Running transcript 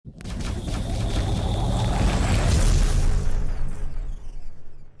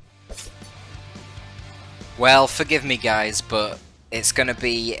Well, forgive me guys, but it's gonna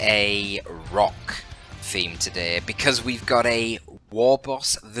be a rock theme today because we've got a War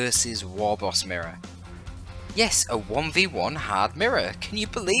Boss versus War Boss mirror. Yes, a 1v1 hard mirror. Can you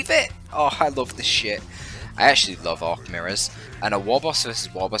believe it? Oh, I love this shit. I actually love Orc mirrors, and a War Boss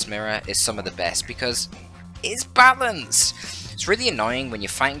versus War Boss mirror is some of the best because it's balanced. It's really annoying when you're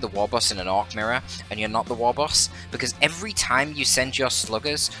fighting the War Boss in an Orc mirror and you're not the War Boss, because every time you send your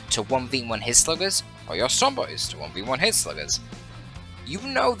sluggers to 1v1 his sluggers, or your Stormboys to 1v1 his sluggers, you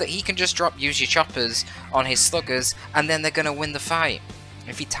know that he can just use your choppers on his sluggers and then they're going to win the fight.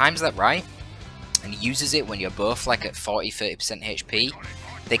 If he times that right, and he uses it when you're both like at 40-30% HP,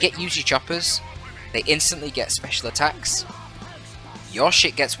 they get use your choppers, they instantly get special attacks, your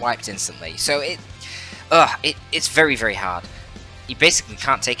shit gets wiped instantly. So it's very, very hard. You basically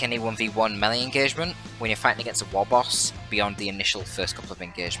can't take any 1v1 melee engagement when you're fighting against a War Boss beyond the initial first couple of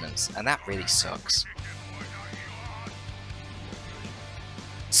engagements, and that really sucks.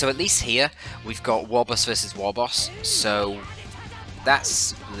 So at least here, we've got War Boss versus War Boss, so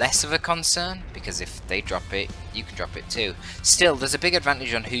that's less of a concern, because if they drop it, you can drop it too. Still, there's a big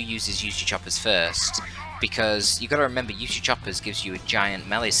advantage on who uses Use Your Choppers first, because you got to remember Use Your Choppers gives you a giant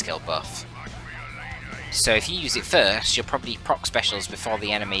melee skill buff. So if you use it first, you'll probably proc specials before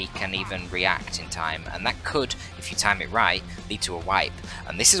the enemy can even react in time, and that could, if you time it right, lead to a wipe.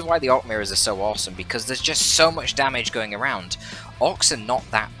 And this is why the Orc mirrors are so awesome, because there's just so much damage going around. Orcs are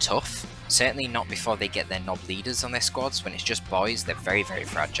not that tough, certainly not before they get their knob leaders on their squads. When it's just boys, they're very, very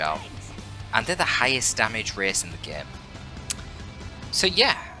fragile. And they're the highest damage race in the game. So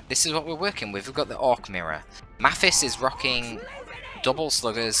yeah, this is what we're working with. We've got the Orc mirror. Mathis is rocking double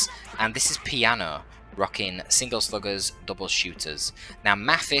sluggers, and this is Piano rocking single sluggers, double shooters. Now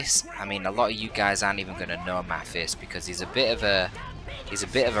Mathis, I mean, a lot of you guys aren't even going to know Mathis because he's a bit of a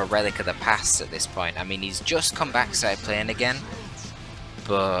relic of the past at this point. I mean, he's just come back, started playing again,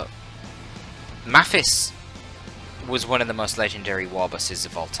 but Mathis was one of the most legendary war bosses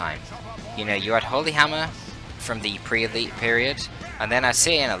of all time. You know, you had Holy Hammer from the pre-elite period, and then I'd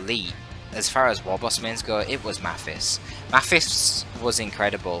say in elite, as far as war boss mains go, it was Mathis. Mathis was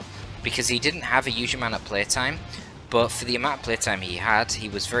incredible because he didn't have a huge amount of playtime, but for the amount of playtime he had, he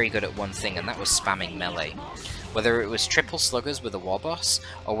was very good at one thing, and that was spamming melee. Whether it was triple sluggers with a war boss,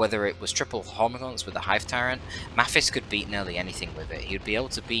 or whether it was triple hormagaunts with a hive tyrant, Mathis could beat nearly anything with it. He would be able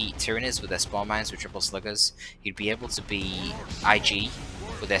to beat Tyranids with their spawn mines with triple sluggers. He'd be able to beat IG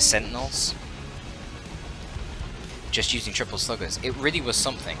with their sentinels, just using triple sluggers. It really was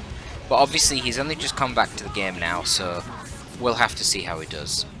something. But obviously he's only just come back to the game now, so we'll have to see how he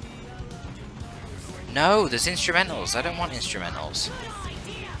does. No, there's instrumentals. I don't want instrumentals.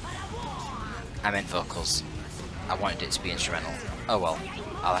 I meant vocals. I wanted it to be instrumental. Oh well,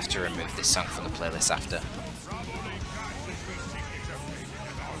 I'll have to remove this song from the playlist after.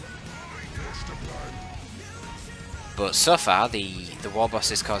 But so far, the War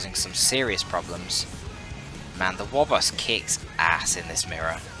Boss is causing some serious problems. Man, the War Boss kicks ass in this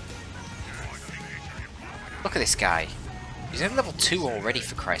mirror. Look at this guy. He's in level 2 already,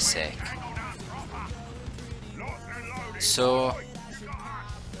 for Christ's sake. So,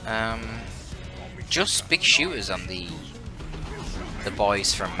 just big shooters on the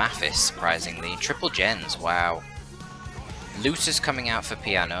boys from Mathis, surprisingly. Triple gens, wow. Looter's coming out for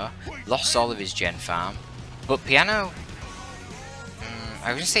Piano. Lost all of his gen farm. But Piano, I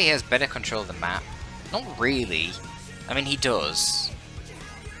was going to say he has better control of the map. Not really. I mean, he does.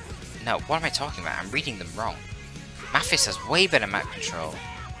 No, what am I talking about? I'm reading them wrong. Mathis has way better map control.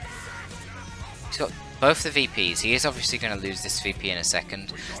 He's got both the VPs. He is obviously going to lose this VP in a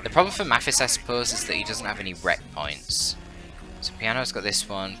second. The problem for Mathis, I suppose, is that he doesn't have any rec points. So Piano's got this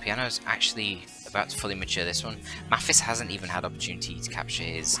one. Piano's actually about to fully mature this one. Mathis hasn't even had opportunity to capture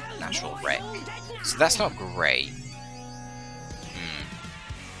his natural rec. So that's not great.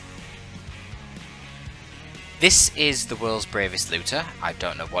 This is the world's bravest looter. I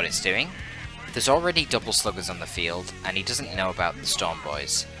don't know what it's doing. There's already double sluggers on the field, and he doesn't know about the Storm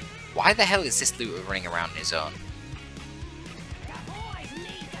Boys. Why the hell is this looter running around on his own?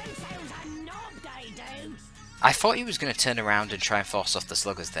 I thought he was going to turn around and try and force off the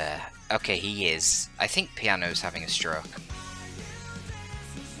sluggers there. Okay, he is. I think Piano's having a stroke.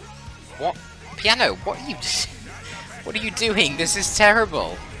 What? Piano, what are you doing? This is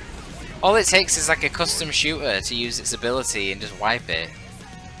terrible. All it takes is like a custom shooter to use its ability and just wipe it.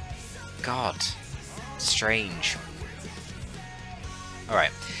 God. Strange.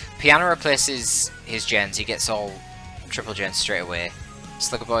 Alright. Piano replaces his gens. He gets all triple gens straight away.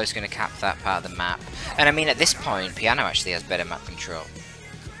 Slugger Boy is going to cap that part of the map. And I mean, at this point, Piano actually has better map control.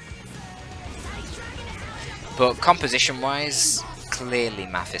 But composition-wise, clearly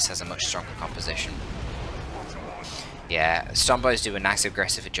Mathis has a much stronger composition. Yeah, Stormboys do a nice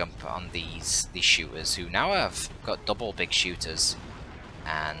aggressive jump on these shooters, who now have got double big shooters.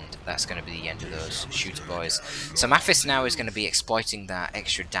 And that's going to be the end of those shooter boys. So Mathis now is going to be exploiting that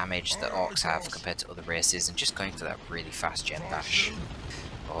extra damage that Orcs have compared to other races and just going for that really fast gem bash.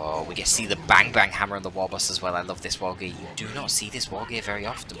 Oh, we get to see the bang bang hammer on the war boss as well. I love this war gear. You do not see this war gear very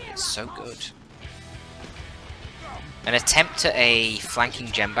often, but it's so good. An attempt at a flanking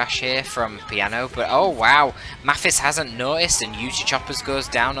gem bash here from Piano, but oh wow, Mathis hasn't noticed and UG Choppers goes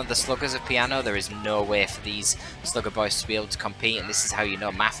down on the sluggers of Piano. There is no way for these slugger boys to be able to compete, and this is how you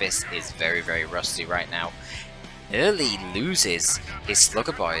know Mathis is very, very rusty right now. Early loses his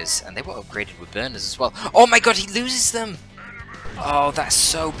slugger boys, and they were upgraded with burners as well. Oh my god, he loses them! Oh, that's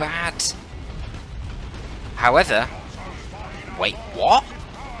so bad. However, wait, what?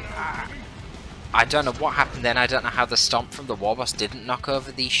 I don't know what happened then. I don't know how the stomp from the Warboss didn't knock over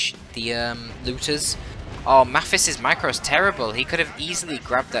the looters. Oh, Mathis's micro's terrible. He could have easily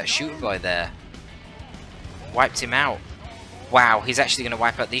grabbed that shooter boy there. Wiped him out. Wow, he's actually going to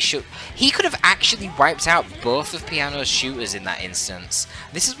wipe out these shooters. He could have actually wiped out both of Piano's shooters in that instance.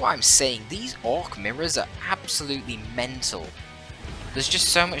 This is what I'm saying. These Orc mirrors are absolutely mental. There's just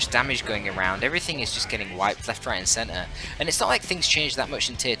so much damage going around, everything is just getting wiped left, right and centre. And it's not like things change that much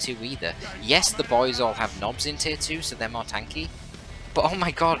in tier 2 either. Yes, the boys all have knobs in tier 2, so they're more tanky. But oh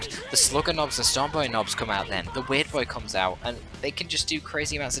my god, the slugger knobs and Stormboy knobs come out then. The weird boy comes out, and they can just do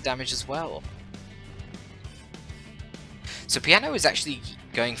crazy amounts of damage as well. So Piano is actually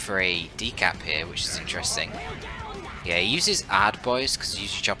going for a decap here, which is interesting. Yeah, he uses Ard Boys because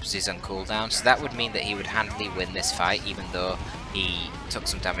UG Choppers is on cooldown, so that would mean that he would handily win this fight, even though he took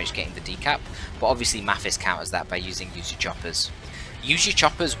some damage getting the decap. But obviously Mathis counters that by using UG Choppers. UG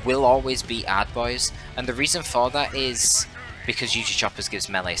Choppers will always be Ard Boys, and the reason for that is because UG Choppers gives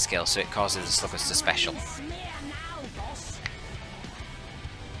melee skill, so it causes the sluggers to special.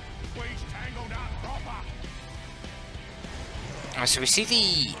 So we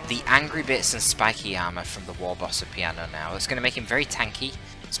see the angry bits and spiky armor from the war boss of Piano now. It's going to make him very tanky.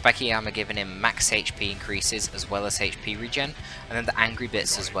 Spiky armor giving him max HP increases as well as HP regen, and then the angry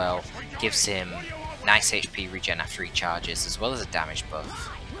bits as well gives him nice HP regen after he charges, as well as a damage buff.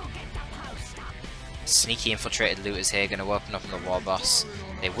 Sneaky infiltrated looters here going to open up on the war boss.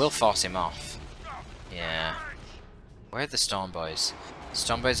 They will force him off. Yeah. Where are the Storm Boys?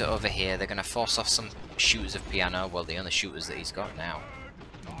 Storm Boys are over here. They're going to force off some shooters of Piano. Well, the only shooters that he's got now.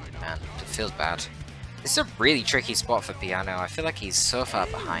 Man, it feels bad. This is a really tricky spot for Piano. I feel like he's so far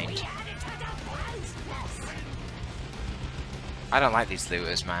behind. I don't like these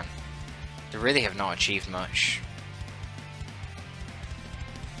looters, man. They really have not achieved much.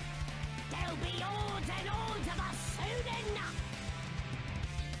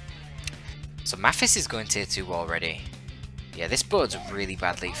 So Mathis is going tier 2 already. Yeah, this bodes really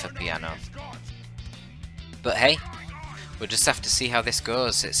badly for Piano. But hey, we'll just have to see how this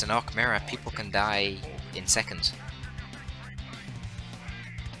goes. It's an Orc mirror. People can die in seconds.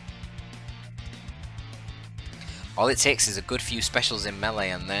 All it takes is a good few specials in melee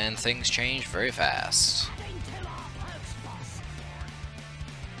and then things change very fast.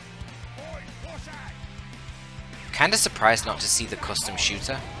 Kinda surprised not to see the custom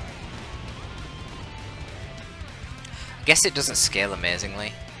shooter. I guess it doesn't scale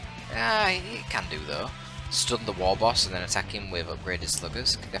amazingly. It can do though. Stun the war boss and then attack him with upgraded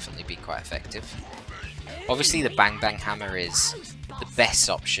sluggers can definitely be quite effective. Obviously the Bang Bang Hammer is the best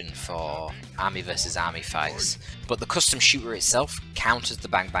option for army versus army fights, but the custom shooter itself counters the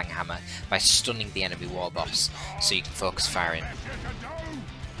Bang Bang Hammer by stunning the enemy war boss, so you can focus firing.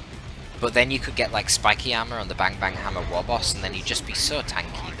 But then you could get like spiky armor on the Bang Bang Hammer war boss and then you'd just be so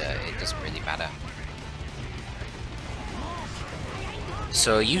tanky that it doesn't really matter.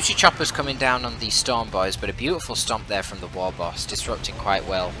 So UG Chopper's coming down on these Storm Boys, but a beautiful stomp there from the war boss, disrupting quite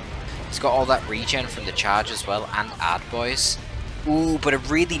well. He's got all that regen from the charge as well, and Ard Boys. Ooh, but a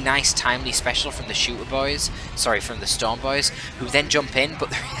really nice timely special from the Shooter Boys, sorry, from the Storm Boys, who then jump in,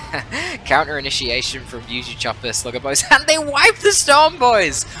 but counter initiation from UG Chopper, Slugger Boys, and they wipe the Storm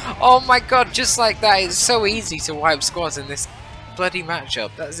Boys! Oh my god, just like that, it's so easy to wipe squads in this bloody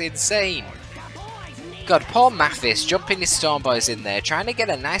matchup, that's insane! God, poor Mathis jumping his Storm Boys in there, trying to get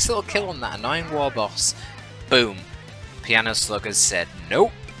a nice little kill on that annoying war boss. Boom. Piano Sluggers said,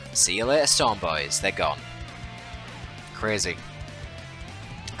 nope. See you later, Storm Boys. They're gone. Crazy.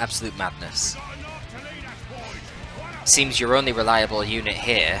 Absolute madness. Seems your only reliable unit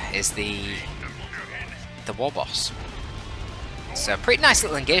here is the war boss. So pretty nice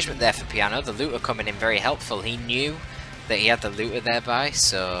little engagement there for Piano. The looter coming in very helpful. He knew that he had the looter thereby,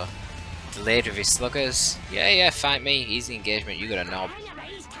 so delayed with his sluggers. Yeah, fight me. Easy engagement. You got a knob.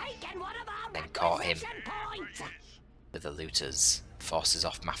 Then caught him with the looters. Forces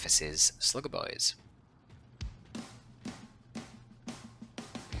off Mathis's slugger boys.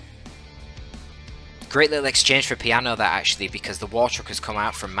 Great little exchange for Piano that actually, because the war truck has come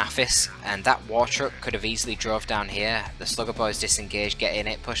out from Mathis, and that war truck could have easily drove down here. The slugger boys disengage, get in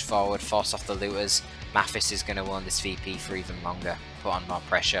it, push forward, force off the looters. Mathis is going to own this VP for even longer, put on more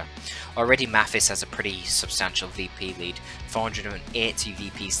pressure. Already Mathis has a pretty substantial VP lead, 480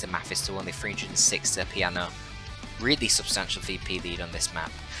 VPs to Mathis to only 306 to Piano. Really substantial VP lead on this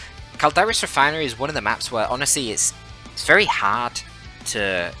map. Calderis Refinery is one of the maps where honestly it's very hard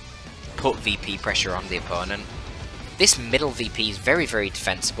to put VP pressure on the opponent. This middle VP is very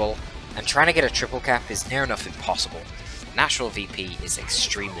defensible, and trying to get a triple cap is near enough impossible. Natural VP is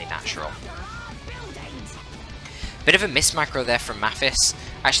extremely natural. Bit of a miss macro there from Mathis.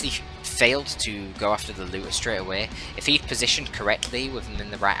 Actually failed to go after the looter straight away. If he'd positioned correctly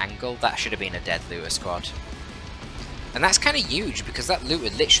within the right angle, that should have been a dead looter squad. And that's kind of huge, because that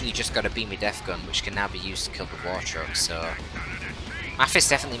looter literally just got a beamy death gun, which can now be used to kill the war truck, so Mathis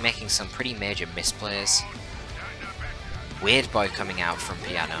definitely making some pretty major misplays. Weird Boy coming out from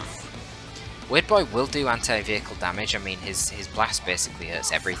Piano. Weird Boy will do anti-vehicle damage. I mean, his blast basically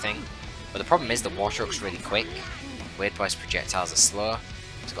hurts everything. But the problem is the war truck's really quick. Weird Boy's projectiles are slow.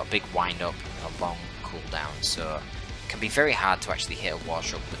 He's got a big wind up and a long cooldown, so it can be very hard to actually hit a war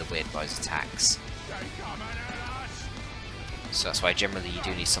truck with a Weird Boy's attacks. So that's why generally you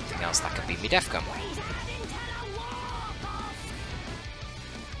do need something else that can beat me death gun.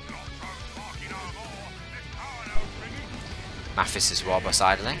 Mathis is Warbus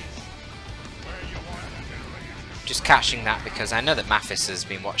idling. Just catching that because I know that Mathis has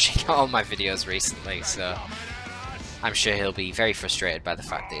been watching all my videos recently, so I'm sure he'll be very frustrated by the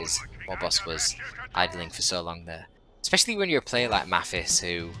fact that his Warbus was idling for so long there. Especially when you're a player like Mathis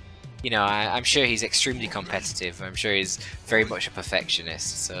who, you know, I'm sure he's extremely competitive. I'm sure he's very much a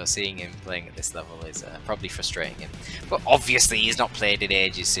perfectionist, so seeing him playing at this level is probably frustrating him. But obviously he's not played in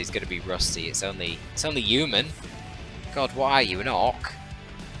ages, so he's going to be rusty. It's only human. God, what are you, an orc?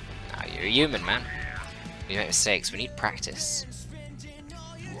 No, you're a human, man. We make mistakes, we need practice.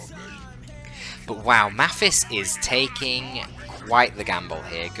 But wow, Mathis is taking quite the gamble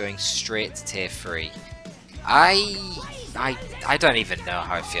here, going straight to tier 3. I don't even know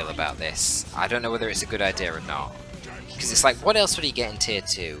how I feel about this. I don't know whether it's a good idea or not. Because it's like, what else would he get in tier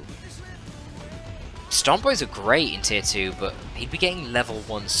 2? Storm Boys are great in tier 2, but he'd be getting level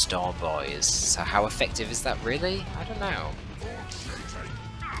 1 Storm Boys. So how effective is that really? I don't know.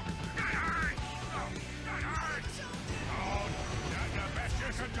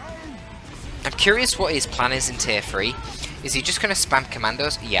 I'm curious what his plan is in tier 3. Is he just going to spam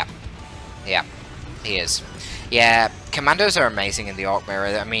commandos? Yeah, he is. Yeah, commandos are amazing in the Orc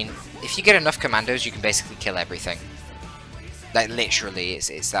Bearer. I mean, if you get enough commandos, you can basically kill everything. Like, literally,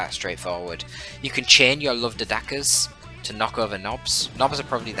 it's that straightforward. You can chain your Love Dakas to knock over knobs. Knobs are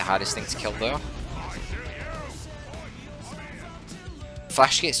probably the hardest thing to kill, though.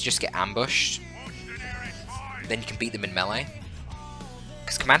 Flash gates just get ambushed. Then you can beat them in melee.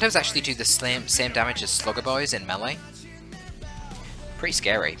 Because commandos actually do the same damage as Slugger Boys in melee. Pretty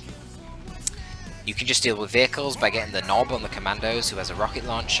scary. You can just deal with vehicles by getting the knob on the commandos who has a rocket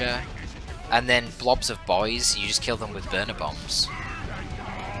launcher. And then blobs of boys, you just kill them with burner bombs.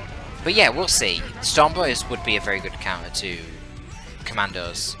 But yeah, we'll see. Storm Boys would be a very good counter to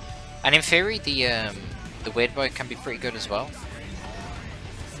commandos. And in theory, the Weird Boy can be pretty good as well.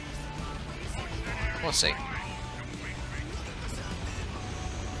 We'll see.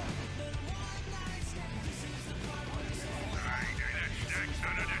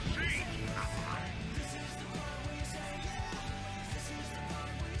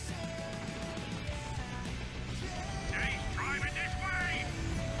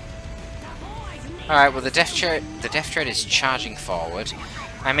 Alright, well the Death Tread is charging forward.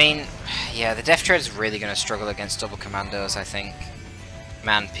 I mean, yeah, the Death Tread is really going to struggle against double commandos, I think.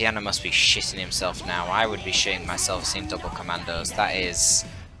 Man, Piano must be shitting himself now. I would be shitting myself seeing double commandos. That is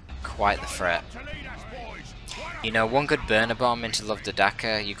quite the threat. You know, one good burner bomb into Love the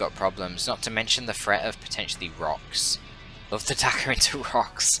Daka, you got problems. Not to mention the threat of potentially rocks. Love the Daka into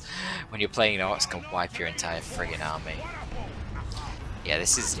rocks when you're playing orcs can wipe your entire friggin' army. Yeah,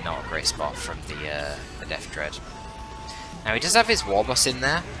 this is not a great spot from the Death Dread. Now he does have his Warboss in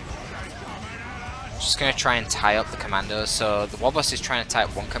there. Just going to try and tie up the commandos. So the Warboss is trying to tie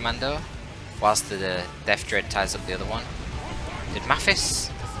up one commando, whilst the Death Dread ties up the other one. Did Mathis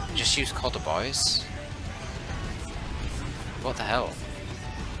just use Calder Boys? What the hell?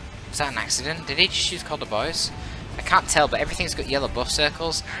 Was that an accident? Did he just use Calder Boys? I can't tell, but everything's got yellow buff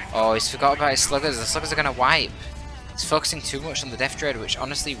circles. Oh, he's forgot about his sluggers. The sluggers are going to wipe. He's focusing too much on the Death Dread, which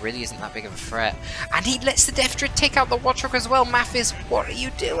honestly really isn't that big of a threat. And he lets the Death Dread take out the Watchdog as well. Mathis, what are you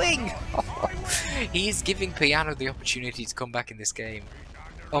doing? He's giving Piano the opportunity to come back in this game.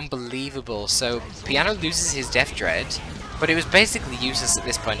 Unbelievable. So Piano loses his Death Dread, but it was basically useless at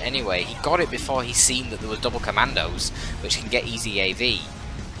this point anyway. He got it before he seen that there were double commandos, which can get easy AV.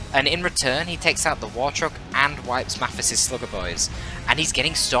 And in return, he takes out the Wartruck and wipes Mathis' Slugger Boys. And he's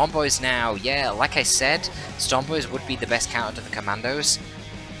getting Storm Boys now. Yeah, like I said, Storm Boys would be the best counter to the Commandos.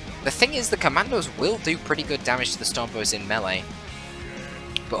 The thing is, the Commandos will do pretty good damage to the Storm Boys in melee.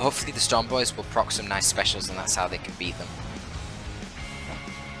 But hopefully the Storm Boys will proc some nice specials, and that's how they can beat them.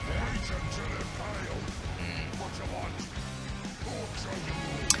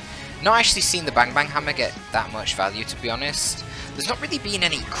 Not actually seen the Bang Bang Hammer get that much value, to be honest. There's not really been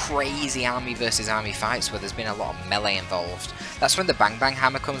any crazy army versus army fights where there's been a lot of melee involved. That's when the Bang Bang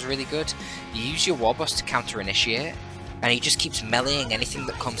Hammer comes really good. You use your Warboss to counter-initiate, and he just keeps meleeing anything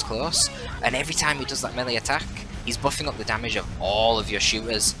that comes close, and every time he does that melee attack, he's buffing up the damage of all of your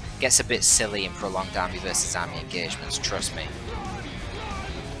shooters. Gets a bit silly in prolonged army versus army engagements, trust me.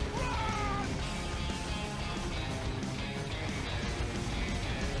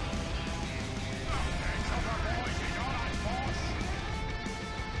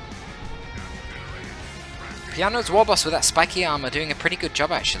 Piano's Warboss with that spiky armor doing a pretty good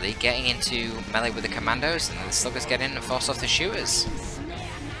job actually, getting into melee with the commandos, and the sluggers get in and force off the shooters.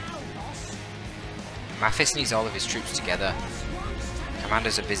 Mathis needs all of his troops together.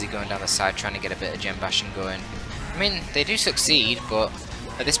 Commandos are busy going down the side trying to get a bit of gem bashing going. I mean, they do succeed, but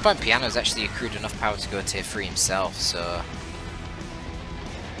at this point Piano's actually accrued enough power to go tier 3 himself, so...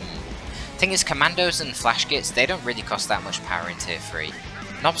 Thing is, commandos and flash gates, they don't really cost that much power in tier 3.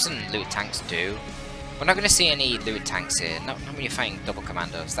 Knobs and loot tanks do. We're not going to see any loot tanks here, not when you're fighting double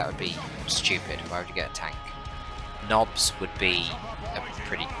commandos, that would be stupid. Why would you get a tank? Knobs would be a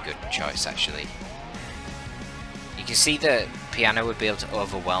pretty good choice actually. You can see that Piano would be able to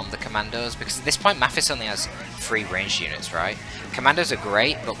overwhelm the commandos, because at this point Mathis only has 3 ranged units, right? Commandos are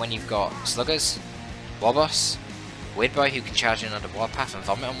great, but when you've got sluggers, Warboss, Weird Boy who can charge in under Warpath and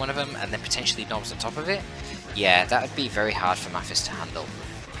vomit on one of them, and then potentially Knobs on top of it, yeah, that would be very hard for Mathis to handle.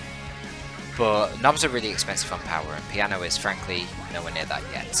 But Knobs are really expensive on power, and Piano is frankly nowhere near that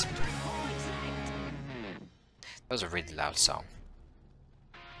yet. That was a really loud song.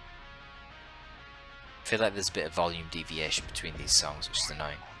 I feel like there's a bit of volume deviation between these songs, which is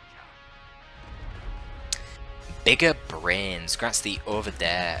annoying. Bigger Brains grants the Over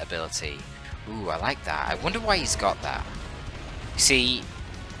There ability. Ooh, I like that. I wonder why he's got that. See,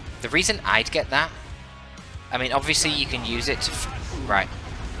 the reason I'd get that, I mean, obviously you can use it to... Right,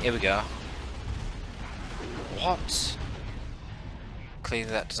 here we go. What?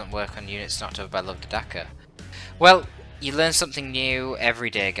 Clearly that doesn't work on units knocked over by Love the Daka. Well, you learn something new every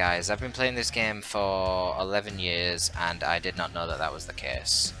day, guys. I've been playing this game for 11 years and I did not know that that was the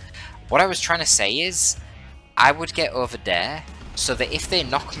case. What I was trying to say is, I would get Over There so that if they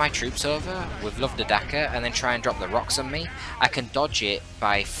knock my troops over with Love the Daka and then try and drop the rocks on me, I can dodge it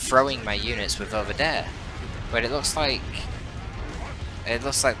by throwing my units with Over There. But it looks like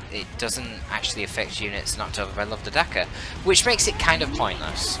it doesn't actually affect units knocked over by Love the Daka, which makes it kind of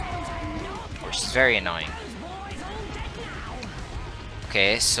pointless, which is very annoying.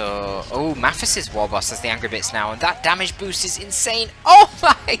 Okay, so... Oh, Mathis' Warboss has the Angry Bits now, and that damage boost is insane! Oh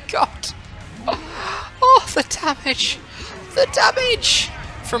my god! Oh, the damage! The damage!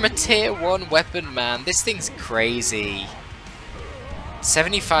 From a tier 1 weapon, man. This thing's crazy.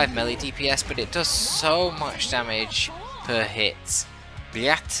 75 melee DPS, but it does so much damage per hit.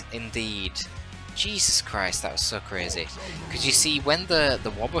 Yet, indeed. Jesus Christ, that was so crazy. Because you see, when the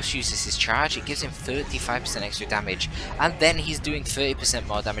Warboss uses his charge, it gives him 35% extra damage, and then he's doing 30%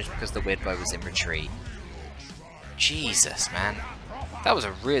 more damage because the Weird Boy was in retreat. Jesus, man. That was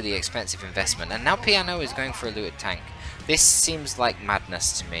a really expensive investment, and now Piano is going for a looted tank. This seems like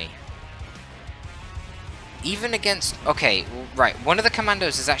madness to me. Even against... Okay, right, one of the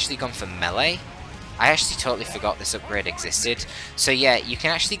commandos has actually gone for melee. I actually totally forgot this upgrade existed. So yeah, you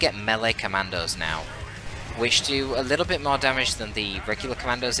can actually get melee commandos now, which do a little bit more damage than the regular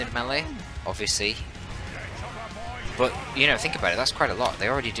commandos in melee, obviously. But, you know, think about it, that's quite a lot. They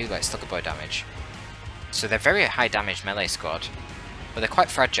already do, like, Slugger Boy damage. So they're very high damage melee squad, but they're quite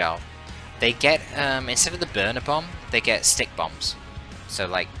fragile. They get, instead of the burner bomb, they get stick bombs. So,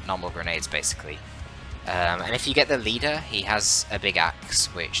 like, normal grenades, basically. And if you get the leader, he has a big axe,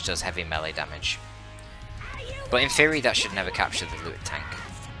 which does heavy melee damage. But in theory, that should never capture the looted tank.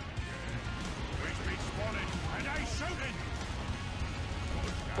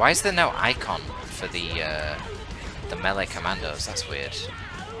 Why is there no icon for the melee commandos? That's weird.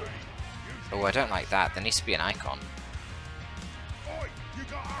 Oh, I don't like that. There needs to be an icon.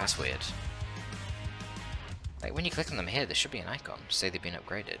 That's weird. Like, when you click on them here, there should be an icon to say they've been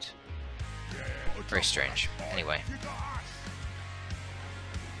upgraded. Very strange. Anyway.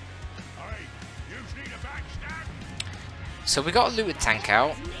 So we got a looted tank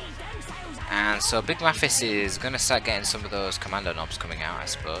out. And so Big Mathis is going to start getting some of those commando knobs coming out, I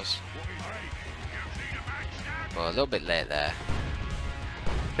suppose. But a little bit late there.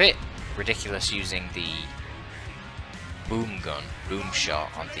 Bit ridiculous using the boom shot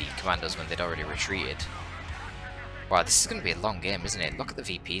on the commandos when they'd already retreated. Wow, this is going to be a long game, isn't it? Look at the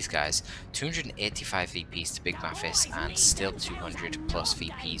VPs, guys. 285 VPs to Big Mathis and still 200 plus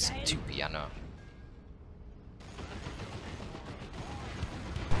VPs to Piano.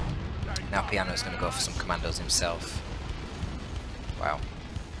 Now Piano's going to go for some commandos himself. Wow.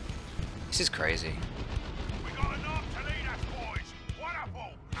 This is crazy.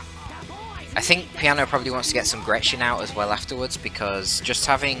 I think Piano probably wants to get some Gretchen out as well afterwards, because just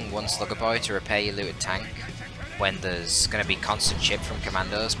having one Slugger Boy to repair your looted tank when there's going to be constant chip from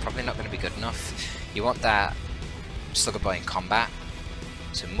commandos probably not going to be good enough. You want that Slugger Boy in combat,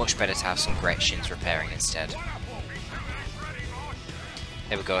 so much better to have some Gretchens repairing instead.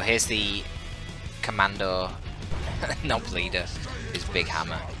 There we go, here's the commando knob leader, his big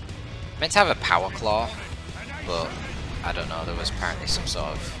hammer. Meant to have a power claw, but I don't know, there was apparently some sort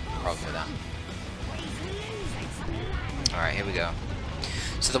of problem with that. Alright, here we go.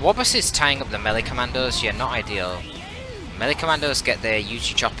 So the Wobus is tying up the melee commandos, yeah, not ideal. Melee commandos get their UG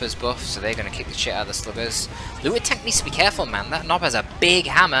choppers buff, so they're going to kick the shit out of the sluggers. Looted tank needs to be careful, man, that knob has a big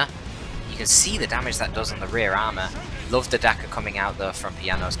hammer. You can see the damage that does on the rear armor. Love the Daka coming out though from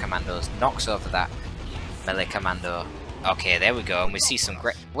Piano's commandos. Knocks over that melee commando. Okay, there we go, and we see some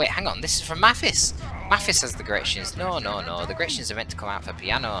great. Wait, hang on, this is from Mathis. Mathis has the Gretchens. No, the Gretchens are meant to come out for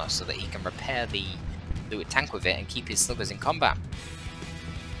Piano so that he can repair the looted tank with it and keep his sluggers in combat.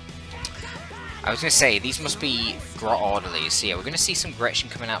 I was going to say, these must be Grot Orderlies. So yeah, we're going to see some Gretchen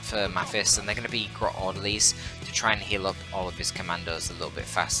coming out for Mathis, and they're going to be Grot Orderlies to try and heal up all of his commandos a little bit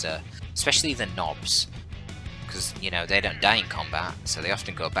faster. Especially the knobs. Because, you know, they don't die in combat, so they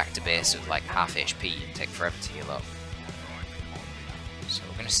often go back to base with like half HP and take forever to heal up. So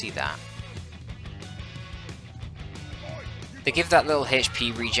we're going to see that. They give that little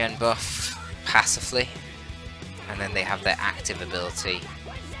HP regen buff passively, and then they have their active ability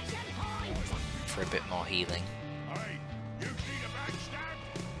for a bit more healing.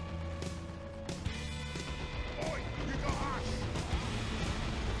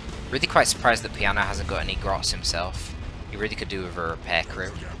 Really quite surprised that Piano hasn't got any grots himself. He really could do with a repair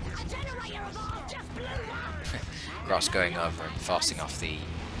crew. Grots going over and forcing off the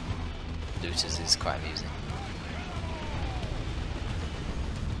looters is quite amusing.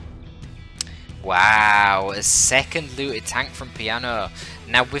 Wow, a second looted tank from Piano.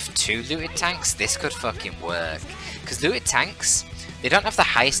 Now with two looted tanks, this could fucking work. Because looted tanks, they don't have the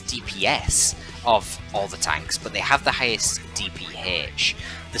highest DPS of all the tanks, but they have the highest DPH.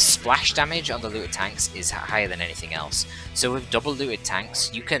 The splash damage on the looted tanks is higher than anything else. So with double looted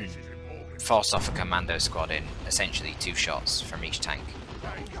tanks, you can force off a commando squad in essentially 2 shots from each tank.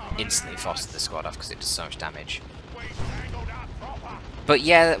 Instantly force the squad off because it does so much damage. But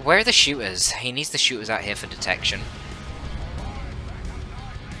yeah, where are the shooters? He needs the shooters out here for detection.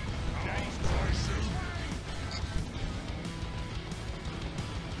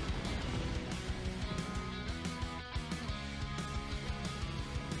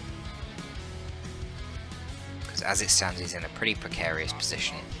 Because as it stands, he's in a pretty precarious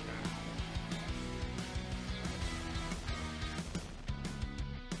position.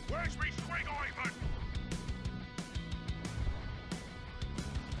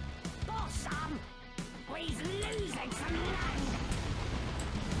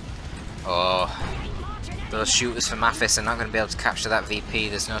 Oh, those shooters for Mathis are not going to be able to capture that VP,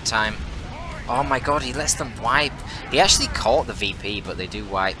 there's no time. Oh my god, he lets them wipe. He actually caught the VP, but they do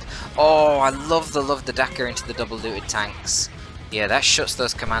wipe. Oh, I love the Daka into the double looted tanks. Yeah, that shuts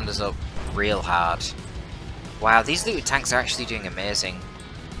those commanders up real hard. Wow, these looted tanks are actually doing amazing.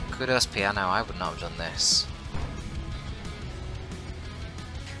 Kudos Piano, I would not have done this.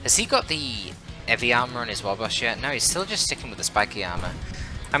 Has he got the heavy armor on his Wobos yet? No, he's still just sticking with the spiky armor.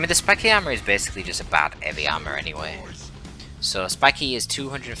 I mean, the spiky armor is basically just a bad heavy armor anyway. So Spiky is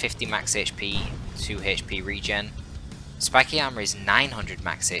 250 max HP, 2 HP regen. Spiky Armor is 900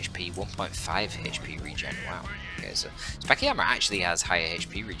 max HP, 1.5 HP regen. Wow. Okay, so Spiky Armor actually has higher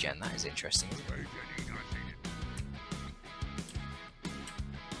HP regen. That is interesting.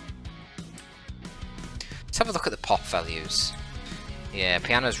 Let's have a look at the pop values. Yeah,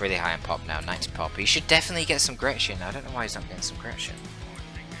 Piano's really high on pop now, 90 pop. He should definitely get some Gretchen. I don't know why he's not getting some Gretchen.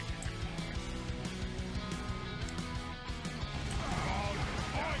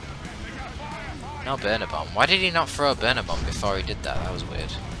 No Burner Bomb. Why did he not throw a Burner Bomb before he did that? That was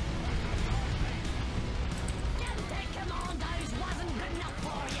weird.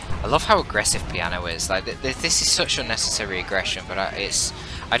 I love how aggressive Piano is. Like this is such unnecessary aggression, but I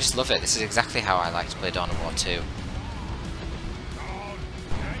just love it. This is exactly how I like to play Dawn of War 2.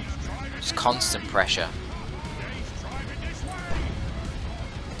 Just constant pressure.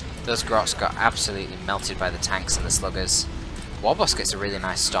 Those Grots got absolutely melted by the tanks and the sluggers. Warboss gets a really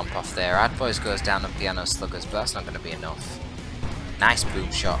nice stomp off there. Adboys goes down on Piano sluggers, but that's not going to be enough. Nice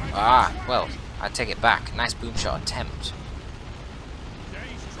boom shot. Ah, well, I take it back. Nice boom shot attempt.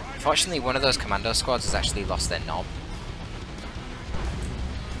 Fortunately, one of those commando squads has actually lost their knob.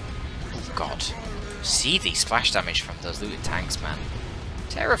 Oh god. See the splash damage from those looted tanks, man.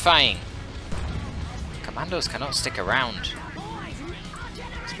 Terrifying. Commandos cannot stick around.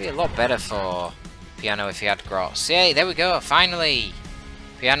 This would be a lot better for Piano if he had Grots. Yay, there we go, finally!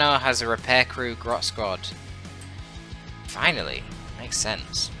 Piano has a repair crew Grot squad. Finally. Makes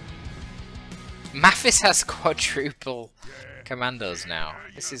sense. Mathis has quadruple commandos now.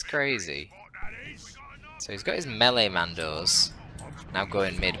 This is crazy. So he's got his melee mandos now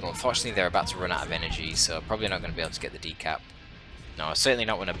going mid, but unfortunately they're about to run out of energy, so probably not going to be able to get the decap. No, certainly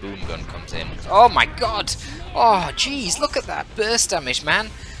not when a boom gun comes in. Oh my god! Oh jeez, look at that burst damage, man!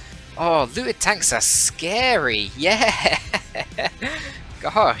 Oh, looted tanks are scary! Yeah!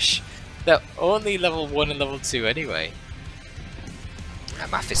 Gosh! They're only level 1 and level 2 anyway.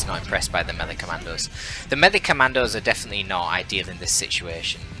 Mathis is not impressed by the melee commandos. The melee commandos are definitely not ideal in this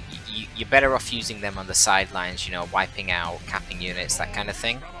situation. You're better off using them on the sidelines, you know, wiping out, capping units, that kind of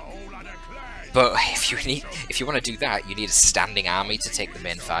thing. But if you want to do that, you need a standing army to take the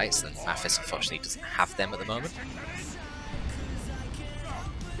main fights, and Mathis unfortunately doesn't have them at the moment.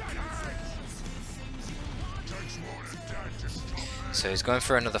 So he's going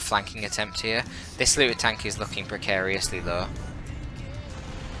for another flanking attempt here. This looted tank is looking precariously low.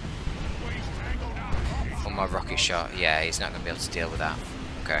 One more rocket shot. Yeah, he's not going to be able to deal with that.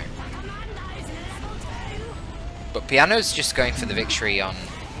 Okay. But Piano's just going for the victory on...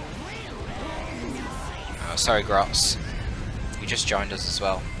 Oh, sorry, Grots. You just joined us as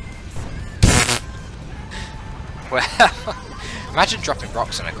well. Well, imagine dropping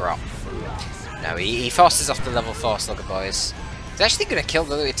rocks on a Grot. No, he forces off the level 4 slugger boys. He's actually going to kill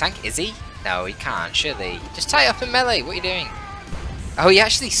the looted tank, is he? No, he can't, surely. Just tie it up in melee, what are you doing? Oh, he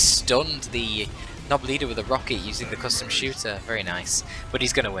actually stunned the Nob Leader with a rocket using the custom shooter. Very nice. But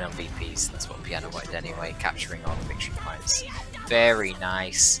he's going to win on VPs. That's what Piano wanted anyway, capturing all the victory points. Very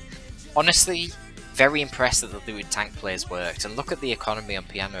nice. Honestly, very impressed that the looted tank plays worked. And look at the economy on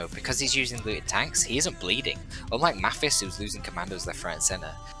Piano. Because he's using looted tanks, he isn't bleeding. Unlike Mathis, who's losing commandos left, right and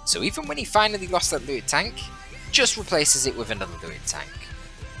centre. So even when he finally lost that looted tank, just replaces it with another looted tank.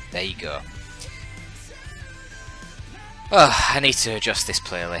 There you go. Oh, I need to adjust this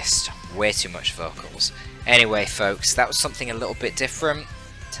playlist. Way too much vocals. Anyway, folks, that was something a little bit different.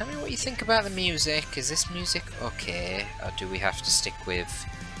 Tell me what you think about the music. Is this music okay? Or do we have to stick with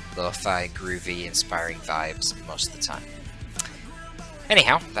lo-fi, groovy, inspiring vibes most of the time?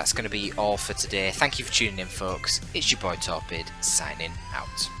 Anyhow, that's going to be all for today. Thank you for tuning in, folks. It's your boy Torpid, signing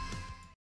out.